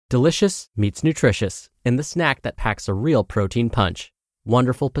Delicious meets nutritious in the snack that packs a real protein punch.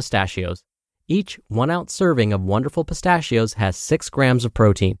 Wonderful Pistachios. Each 1-ounce serving of Wonderful Pistachios has 6 grams of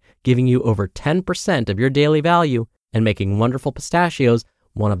protein, giving you over 10% of your daily value and making Wonderful Pistachios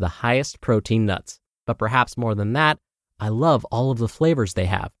one of the highest protein nuts. But perhaps more than that, I love all of the flavors they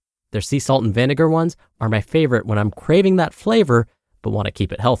have. Their sea salt and vinegar ones are my favorite when I'm craving that flavor but want to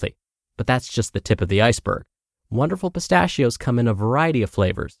keep it healthy. But that's just the tip of the iceberg. Wonderful Pistachios come in a variety of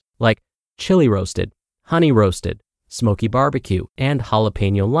flavors, like chili roasted, honey roasted, smoky barbecue, and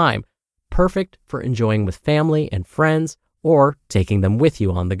jalapeno lime, perfect for enjoying with family and friends or taking them with you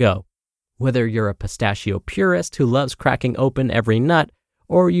on the go. Whether you're a pistachio purist who loves cracking open every nut,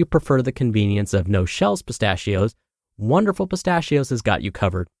 or you prefer the convenience of no-shells pistachios, Wonderful Pistachios has got you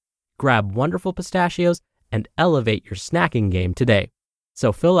covered. Grab Wonderful Pistachios and elevate your snacking game today.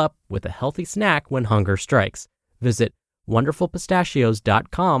 So fill up with a healthy snack when hunger strikes. Visit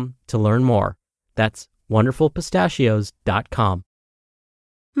wonderfulpistachios.com to learn more. That's wonderfulpistachios.com.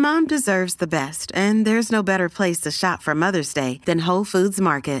 Mom deserves the best, and there's no better place to shop for Mother's Day than Whole Foods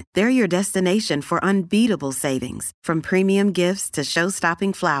Market. They're your destination for unbeatable savings, from premium gifts to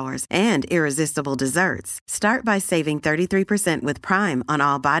show-stopping flowers and irresistible desserts. Start by saving 33% with Prime on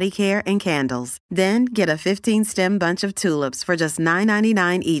all body care and candles. Then get a 15-stem bunch of tulips for just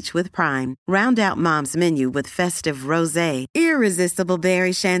 $9.99 each with Prime. Round out Mom's menu with festive rosé, irresistible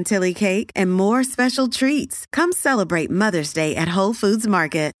berry chantilly cake, and more special treats. Come celebrate Mother's Day at Whole Foods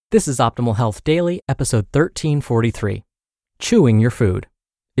Market. This is Optimal Health Daily, episode 1343. Chewing Your Food.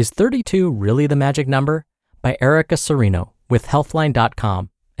 Is 32 really the magic number? By Erica Cirino with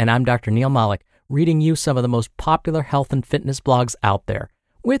Healthline.com. And I'm Dr. Neil Malik, reading you some of the most popular health and fitness blogs out there,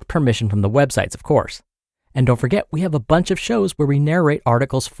 with permission from the websites, of course. And don't forget, we have a bunch of shows where we narrate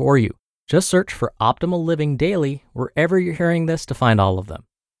articles for you. Just search for Optimal Living Daily wherever you're hearing this to find all of them.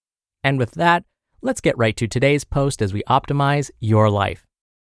 And with that, let's get right to today's post as we optimize your life.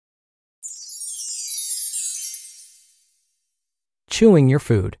 Chewing Your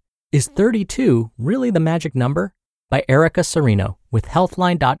Food. Is 32 really the magic number? By Erica Cirino with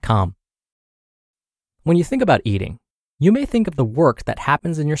Healthline.com. When you think about eating, you may think of the work that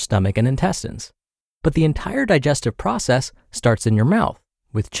happens in your stomach and intestines, but the entire digestive process starts in your mouth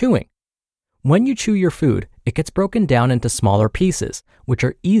with chewing. When you chew your food, it gets broken down into smaller pieces, which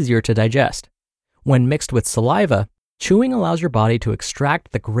are easier to digest. When mixed with saliva, chewing allows your body to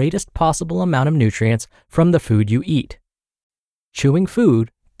extract the greatest possible amount of nutrients from the food you eat. Chewing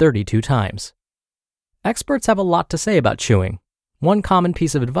food 32 times. Experts have a lot to say about chewing. One common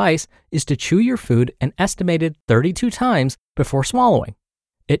piece of advice is to chew your food an estimated 32 times before swallowing.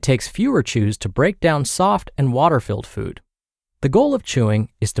 It takes fewer chews to break down soft and water-filled food. The goal of chewing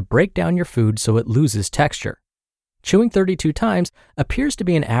is to break down your food so it loses texture. Chewing 32 times appears to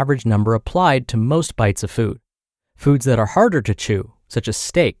be an average number applied to most bites of food. Foods that are harder to chew, such as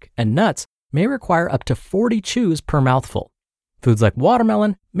steak and nuts, may require up to 40 chews per mouthful. Foods like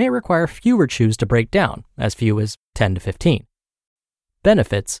watermelon may require fewer chews to break down, as few as 10 to 15.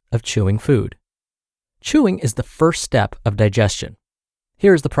 Benefits of chewing food. Chewing is the first step of digestion.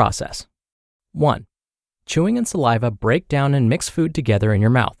 Here's the process. 1. Chewing and saliva break down and mix food together in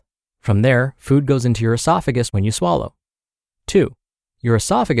your mouth. From there, food goes into your esophagus when you swallow. 2. Your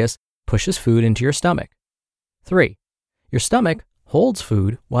esophagus pushes food into your stomach. 3. Your stomach holds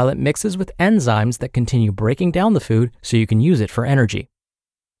food while it mixes with enzymes that continue breaking down the food so you can use it for energy.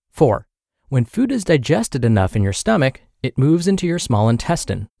 4. When food is digested enough in your stomach, it moves into your small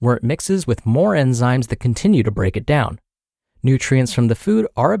intestine, where it mixes with more enzymes that continue to break it down. Nutrients from the food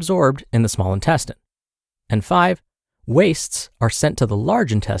are absorbed in the small intestine. And 5. Wastes are sent to the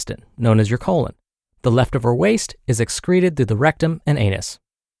large intestine, known as your colon. The leftover waste is excreted through the rectum and anus.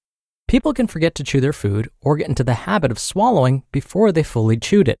 People can forget to chew their food or get into the habit of swallowing before they fully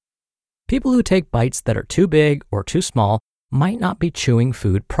chewed it. People who take bites that are too big or too small might not be chewing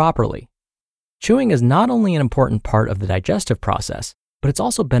food properly. Chewing is not only an important part of the digestive process, but it's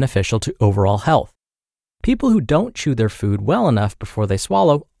also beneficial to overall health. People who don't chew their food well enough before they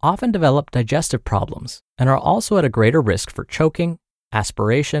swallow often develop digestive problems and are also at a greater risk for choking,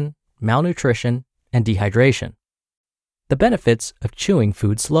 aspiration, malnutrition, and dehydration. The benefits of chewing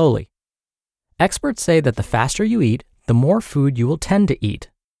food slowly. Experts say that the faster you eat, the more food you will tend to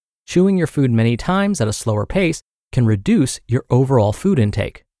eat. Chewing your food many times at a slower pace can reduce your overall food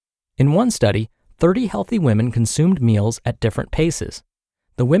intake. In one study, 30 healthy women consumed meals at different paces.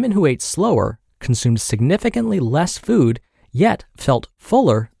 The women who ate slower consumed significantly less food, yet felt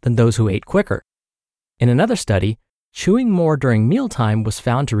fuller than those who ate quicker. In another study, chewing more during mealtime was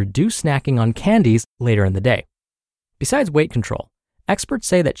found to reduce snacking on candies later in the day. Besides weight control, experts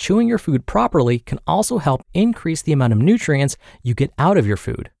say that chewing your food properly can also help increase the amount of nutrients you get out of your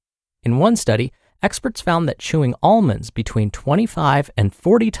food. In one study, experts found that chewing almonds between 25 and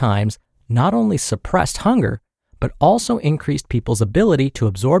 40 times not only suppressed hunger, but also increased people's ability to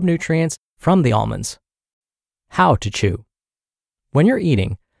absorb nutrients from the almonds. How to chew. When you're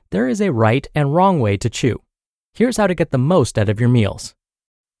eating, there is a right and wrong way to chew. Here's how to get the most out of your meals.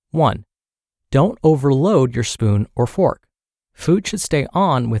 1. Don't overload your spoon or fork. Food should stay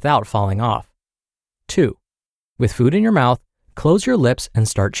on without falling off. 2. With food in your mouth, close your lips and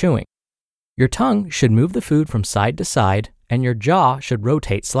start chewing. Your tongue should move the food from side to side, and your jaw should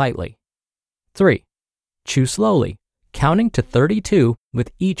rotate slightly. 3. Chew slowly, counting to 32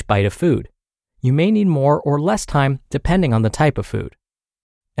 with each bite of food. You may need more or less time depending on the type of food.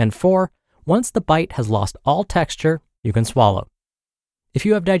 And 4. Once the bite has lost all texture, you can swallow. If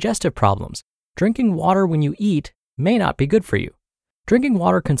you have digestive problems, drinking water when you eat may not be good for you. Drinking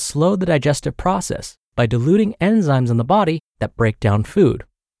water can slow the digestive process by diluting enzymes in the body that break down food.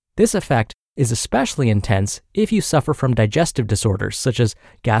 This effect is especially intense if you suffer from digestive disorders such as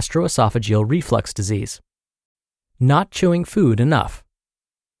gastroesophageal reflux disease. Not chewing food enough.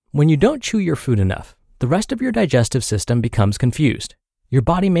 When you don't chew your food enough, the rest of your digestive system becomes confused. Your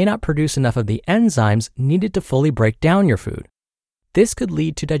body may not produce enough of the enzymes needed to fully break down your food. This could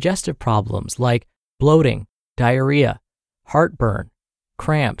lead to digestive problems like bloating, diarrhea, heartburn,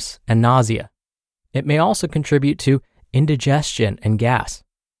 cramps, and nausea. It may also contribute to indigestion and gas.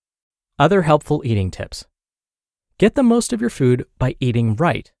 Other helpful eating tips. Get the most of your food by eating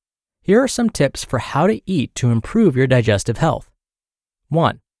right. Here are some tips for how to eat to improve your digestive health.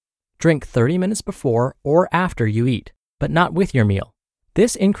 1. Drink 30 minutes before or after you eat, but not with your meal.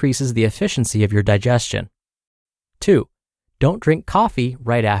 This increases the efficiency of your digestion. 2. Don't drink coffee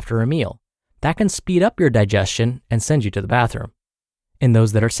right after a meal. That can speed up your digestion and send you to the bathroom. In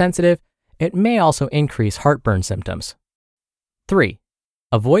those that are sensitive, it may also increase heartburn symptoms. 3.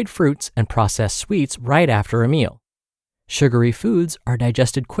 Avoid fruits and processed sweets right after a meal. Sugary foods are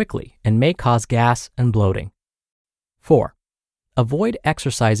digested quickly and may cause gas and bloating. 4. Avoid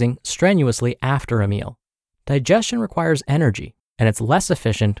exercising strenuously after a meal. Digestion requires energy, and it's less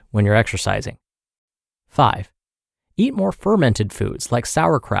efficient when you're exercising. 5. Eat more fermented foods like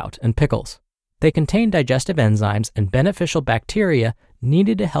sauerkraut and pickles. They contain digestive enzymes and beneficial bacteria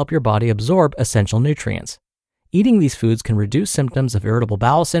needed to help your body absorb essential nutrients. Eating these foods can reduce symptoms of irritable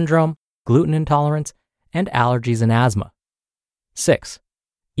bowel syndrome, gluten intolerance, and allergies and asthma. 6.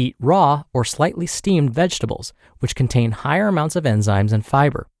 Eat raw or slightly steamed vegetables, which contain higher amounts of enzymes and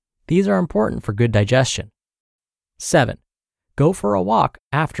fiber. These are important for good digestion. 7. Go for a walk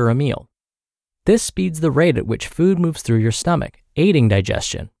after a meal. This speeds the rate at which food moves through your stomach, aiding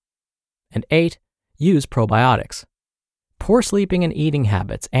digestion. And 8. Use probiotics. Poor sleeping and eating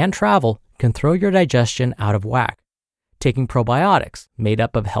habits and travel can throw your digestion out of whack. Taking probiotics, made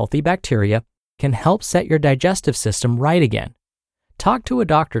up of healthy bacteria, can help set your digestive system right again. Talk to a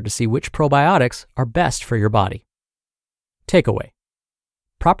doctor to see which probiotics are best for your body. Takeaway.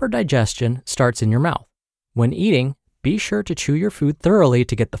 Proper digestion starts in your mouth. When eating, be sure to chew your food thoroughly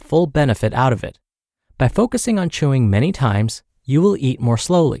to get the full benefit out of it. By focusing on chewing many times, you will eat more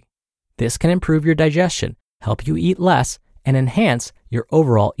slowly. This can improve your digestion, help you eat less, and enhance your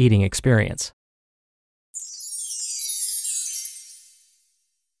overall eating experience.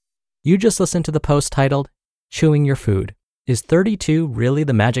 You just listened to the post titled, Chewing Your Food. Is 32 Really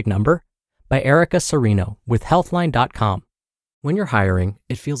the Magic Number? By Erica Cirino with Healthline.com. When you're hiring,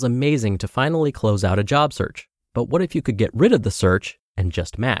 it feels amazing to finally close out a job search. But what if you could get rid of the search and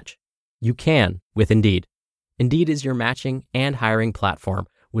just match? You can with Indeed. Indeed is your matching and hiring platform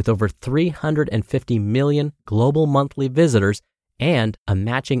with over 350 million global monthly visitors and a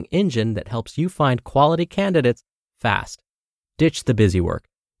matching engine that helps you find quality candidates fast. Ditch the busy work.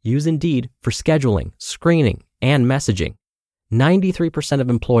 Use Indeed for scheduling, screening, and messaging. 93% of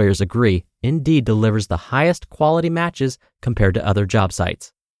employers agree Indeed delivers the highest quality matches compared to other job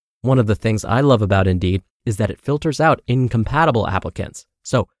sites. One of the things I love about Indeed is that it filters out incompatible applicants.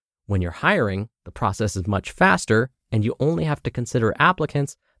 So when you're hiring, the process is much faster and you only have to consider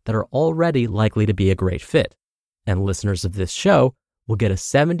applicants that are already likely to be a great fit. And listeners of this show will get a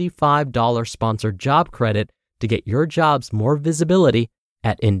 $75 sponsored job credit to get your jobs more visibility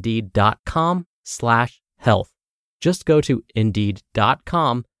at Indeed.com/health. Just go to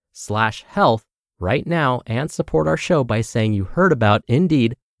Indeed.com/health right now and support our show by saying you heard about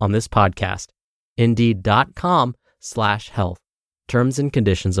Indeed on this podcast. Indeed.com/health. Terms and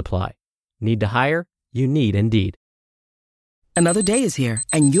conditions apply. Need to hire? You need Indeed. Another day is here,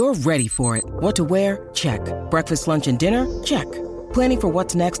 and you're ready for it. What to wear? Check. Breakfast, lunch, and dinner? Check. Planning for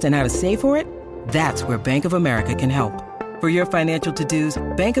what's next and how to save for it? That's where Bank of America can help. For your financial to-dos,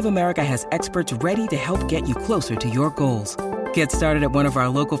 Bank of America has experts ready to help get you closer to your goals. Get started at one of our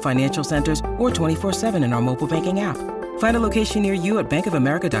local financial centers or 24/7 in our mobile banking app. Find a location near you at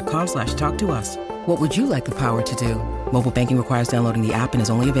bankofamerica.com/talktous. What would you like the power to do? Mobile banking requires downloading the app and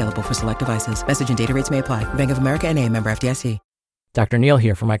is only available for select devices. Message and data rates may apply. Bank of America N.A., member FDIC. Dr. Neil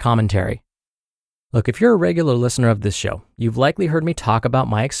here for my commentary. Look, if you're a regular listener of this show, you've likely heard me talk about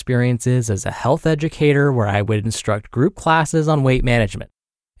my experiences as a health educator where I would instruct group classes on weight management.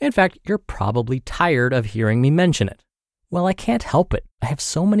 In fact, you're probably tired of hearing me mention it. Well, I can't help it. I have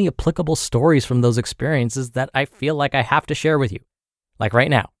so many applicable stories from those experiences that I feel like I have to share with you. Like right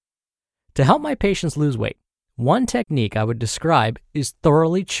now. To help my patients lose weight, one technique I would describe is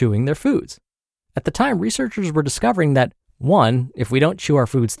thoroughly chewing their foods. At the time, researchers were discovering that, 1, if we don't chew our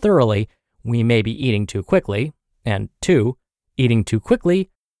foods thoroughly, we may be eating too quickly, and 2, eating too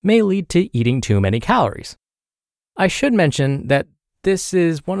quickly may lead to eating too many calories. I should mention that this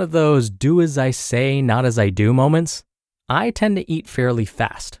is one of those do as I say, not as I do moments. I tend to eat fairly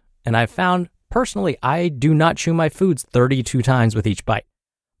fast, and I've found, personally, I do not chew my foods 32 times with each bite.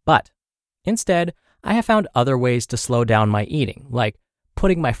 But instead, I have found other ways to slow down my eating, like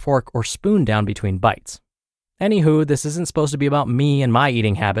putting my fork or spoon down between bites. Anywho, this isn't supposed to be about me and my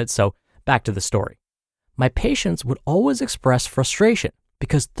eating habits, so back to the story. My patients would always express frustration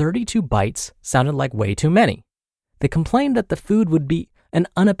because 32 bites sounded like way too many. They complained that the food would be an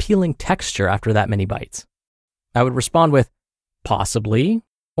unappealing texture after that many bites. I would respond with, possibly,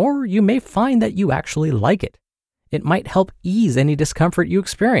 or you may find that you actually like it. It might help ease any discomfort you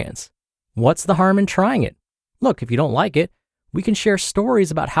experience. What's the harm in trying it? Look, if you don't like it, we can share stories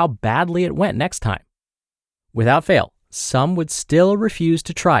about how badly it went next time. Without fail, some would still refuse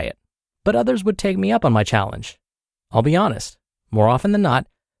to try it, but others would take me up on my challenge. I'll be honest, more often than not,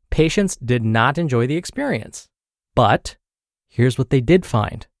 patients did not enjoy the experience. But here's what they did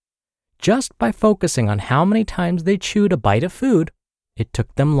find. Just by focusing on how many times they chewed a bite of food, it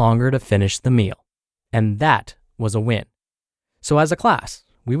took them longer to finish the meal. And that was a win. So as a class,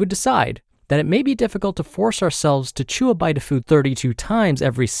 we would decide that it may be difficult to force ourselves to chew a bite of food 32 times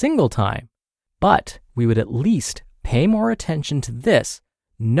every single time, but we would at least pay more attention to this,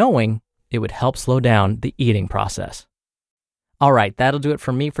 knowing it would help slow down the eating process. All right, that'll do it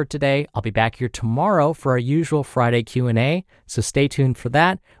for me for today. I'll be back here tomorrow for our usual Friday Q&A, so stay tuned for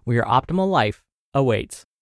that, where your optimal life awaits.